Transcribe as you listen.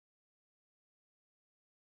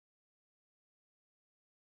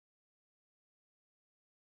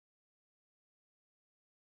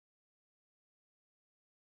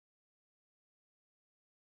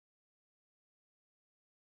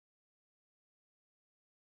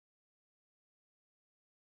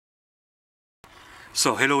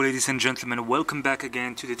So hello ladies and gentlemen, welcome back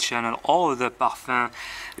again to the channel Eau de Parfum.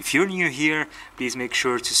 If you're new here, please make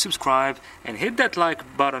sure to subscribe and hit that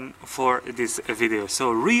like button for this video. So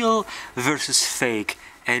real versus fake,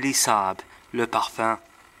 ELIE SAAB Le Parfum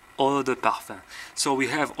Eau de Parfum. So we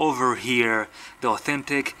have over here the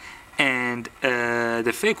authentic and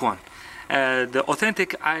the fake one. The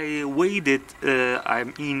authentic, I weighed it,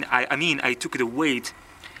 I took the weight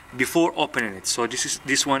before opening it. So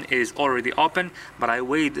this one is already open, but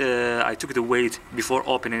I took the weight before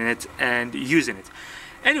opening it and using it.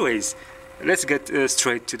 Anyways, let's get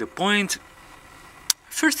straight to the point.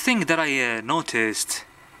 First thing that I noticed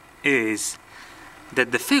is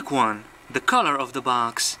that the fake one, the color of the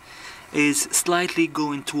box, is slightly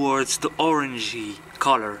going towards the orangey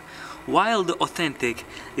color, while the authentic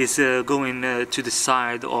is going to the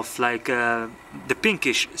side of like the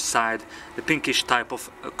pinkish side, the pinkish type of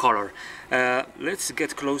color. Let's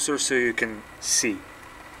get closer so you can see.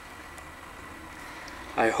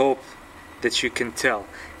 I hope that you can tell.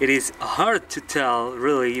 It is hard to tell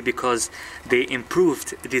really because they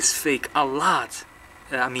improved this fake a lot.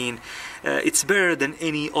 I mean, it's better than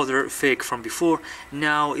any other fake from before.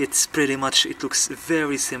 Now it's pretty much, it looks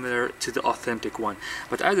very similar to the authentic one.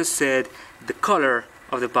 But as I said, the color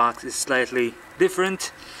of the box is slightly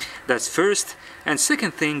different. That's first. And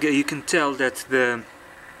second thing, you can tell that the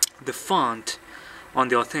font on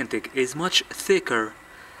the authentic is much thicker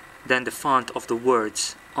than the font of the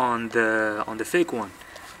words on the fake one.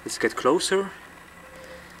 Let's get closer.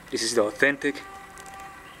 This is the authentic.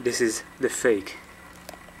 This is the fake.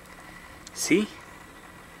 See?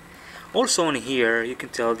 Also on here you can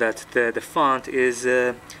tell that the font is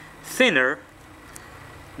thinner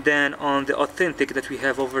than on the authentic that we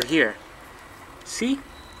have over here. See?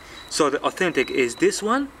 So the authentic is this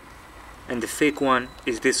one and the fake one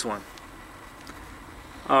is this one.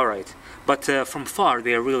 Alright, but from far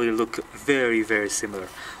they really look very similar.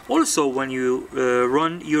 Also when you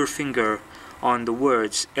run your finger on the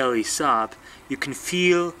words ELIE SAAB, you can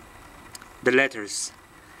feel the letters,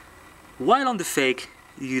 while on the fake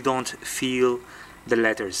you don't feel the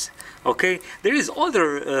letters. Okay, there is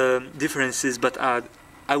other differences, but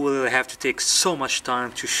I will have to take so much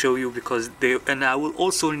time to show you because and I will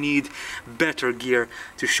also need better gear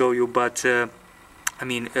to show you, but I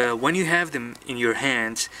mean, when you have them in your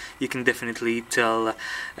hands, you can definitely tell,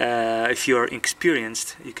 if you are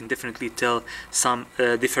experienced, you can definitely tell some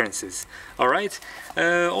differences. Alright,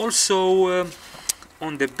 also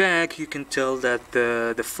on the back you can tell that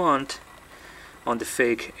the font on the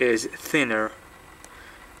fake is thinner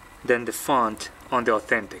than the font on the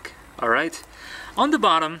authentic. Alright, on the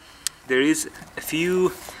bottom there is a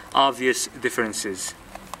few obvious differences.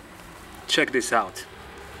 Check this out.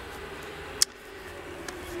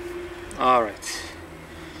 Alright,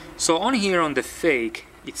 so on here on the fake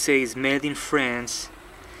it says made in France,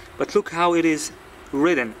 but look how it is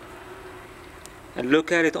written, and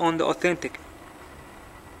look at it on the authentic.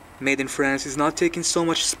 Made in France is not taking so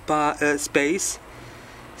much space,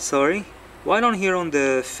 sorry, while on here on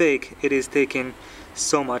the fake it is taking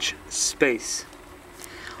so much space.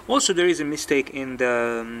 Also there is a mistake in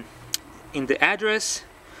the address.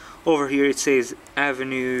 Over here it says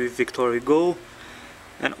Avenue Victor Hugo,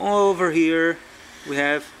 and over here we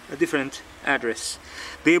have a different address.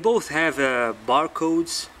 They both have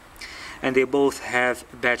barcodes and they both have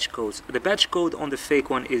batch codes. The batch code on the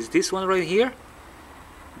fake one is this one right here,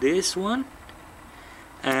 this one,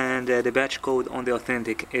 and the batch code on the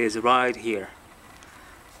authentic is right here.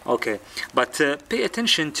 Okay, but pay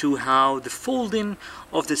attention to how the folding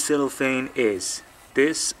of the cellophane is.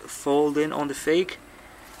 This folding on the fake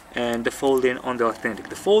and the folding on the authentic.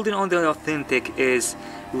 The folding on the authentic is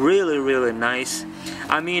really nice.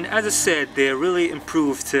 I mean, as I said, they really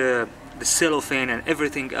improved the cellophane and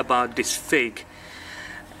everything about this fake,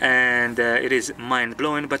 and it is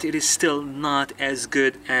mind-blowing, but it is still not as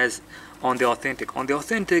good as on the authentic. On the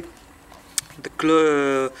authentic,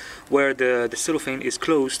 where the cellophane is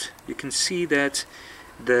closed, you can see that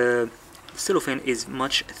the cellophane is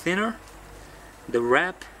much thinner, the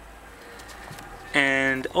wrap,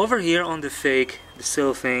 and over here on the fake, the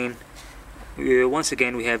cellophane, once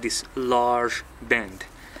again we have this large bend.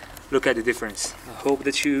 Look at the difference. I hope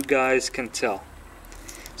that you guys can tell.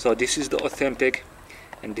 So this is the authentic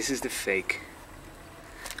and this is the fake.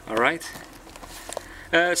 Alright,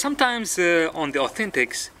 sometimes on the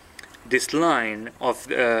authentics, this line of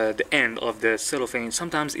the end of the cellophane,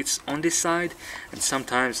 sometimes it's on this side and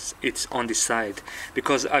sometimes it's on this side,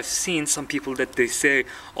 because I've seen some people that they say,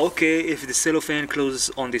 okay, if the cellophane closes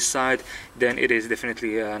on this side then it is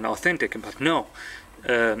definitely an authentic, but no,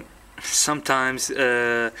 sometimes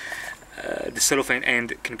the cellophane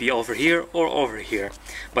end can be over here or over here,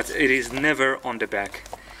 but it is never on the back.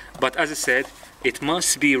 But as I said, it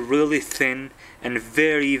must be really thin and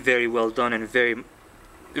very well done and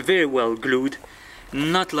very well glued,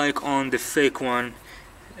 not like on the fake one.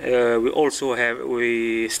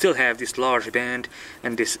 We still have this large band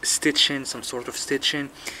and this stitching, some sort of stitching,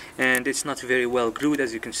 and it's not very well glued.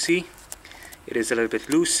 As you can see, it is a little bit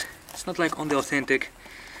loose. It's not like on the authentic.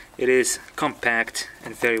 It is compact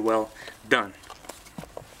and very well done.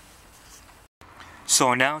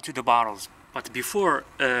 So now to the bottles. But before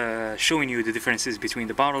showing you the differences between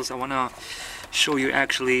the bottles, I want to show you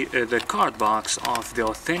actually the card box of the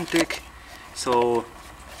authentic. So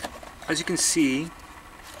as you can see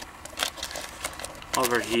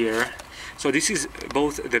over here, so this is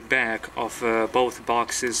both the back of both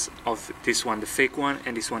boxes of this one, the fake one,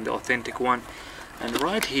 and this one, the authentic one. And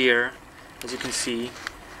right here, as you can see,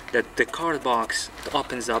 that the card box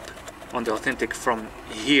opens up on the authentic from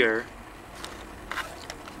here,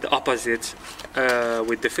 the opposite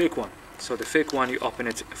with the fake one. So the fake one, you open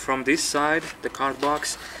it from this side, the card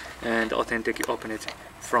box, and the authentic, you open it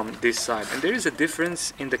from this side. And there is a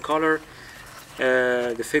difference in the color.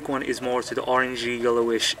 The fake one is more to the orangey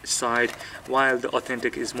yellowish side, while the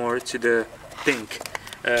authentic is more to the pink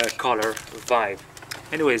color vibe.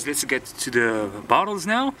 Anyways, let's get to the bottles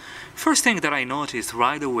now. First thing that I noticed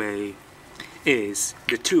right away is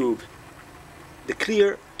the tube, the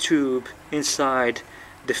clear tube inside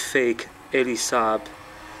the fake ELIE SAAB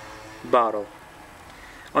bottle.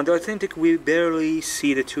 On the authentic we barely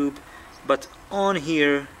see the tube, but on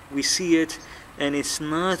here we see it, and it's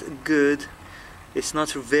not good. It's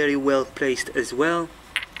not very well placed as well.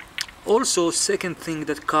 Also, second thing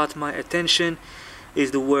that caught my attention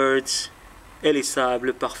is the words ELIE SAAB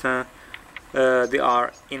Le Parfum. They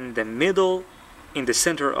are in the middle, in the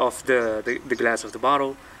center of the glass of the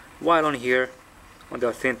bottle, while on here, on the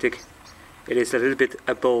authentic, it is a little bit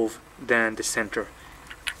above than the center.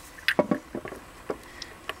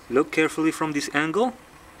 Look carefully from this angle.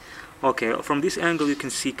 Okay, from this angle you can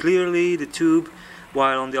see clearly the tube,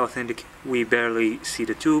 while on the authentic we barely see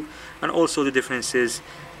the tube. And also the differences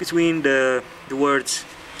between the words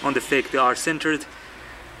on the fake, they are centered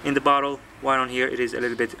in the bottle, while on here it is a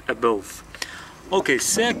little bit above. Okay,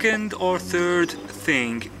 second or third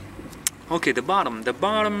thing. Okay, the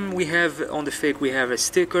bottom we have on the fake, we have a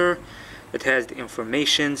sticker that has the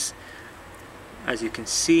informations. As you can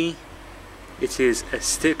see, it is a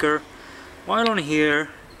sticker, while on here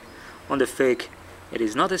on the fake it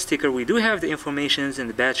is not a sticker. We do have the informations and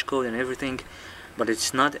the batch code and everything, but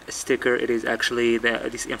it's not a sticker. It is actually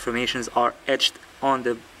these informations are etched on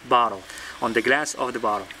the bottle, on the glass of the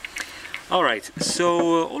bottle. Alright,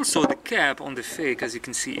 so also the cap on the fake, as you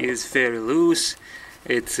can see, is very loose.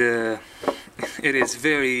 It is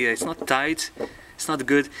very, it's not tight, it's not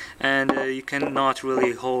good, and you cannot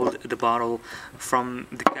really hold the bottle from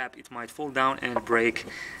the cap. It might fall down and break,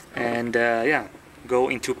 and yeah, go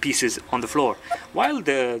into pieces on the floor. While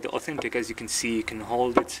the authentic, as you can see, you can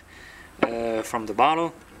hold it from the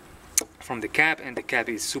bottle, from the cap, and the cap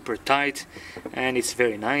is super tight and it's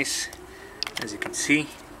very nice, as you can see.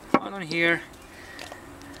 While on here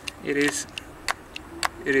it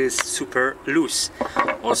is super loose.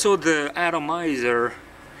 Also the atomizer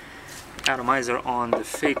on the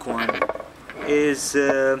fake one is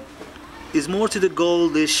more to the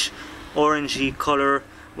goldish orangey color,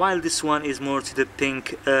 while this one is more to the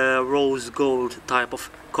pink rose gold type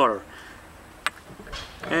of color.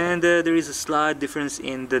 And there is a slight difference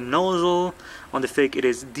in the nozzle. On the fake it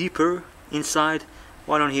is deeper inside,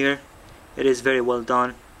 while on here it is very well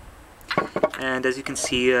done. And as you can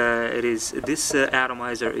see, this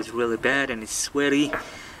atomizer is really bad and it's sweaty,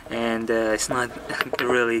 and it's not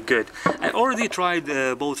really good. I already tried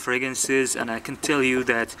both fragrances, and I can tell you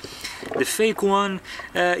that the fake one,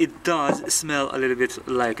 it does smell a little bit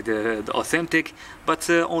like the authentic, but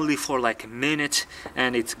only for like a minute,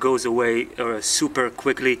 and it goes away super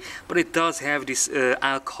quickly. But it does have this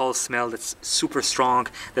alcohol smell that's super strong,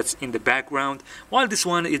 that's in the background, while this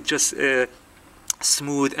one, it just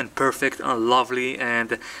smooth and perfect and lovely,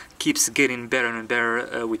 and keeps getting better and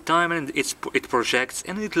better with time, and it projects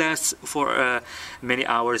and it lasts for many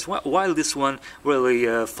hours, while this one really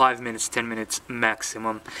 5 minutes, 10 minutes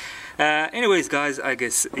maximum. Anyways guys, I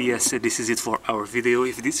guess yes, this is it for our video.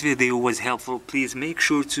 If this video was helpful, please make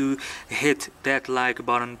sure to hit that like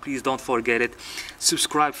button. Please don't forget it.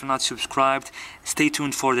 Subscribe if you're not subscribed. Stay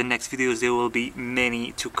tuned for the next videos. There will be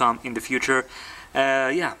many to come in the future.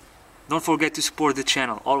 Yeah, don't forget to support the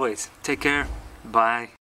channel always. Take care. Bye.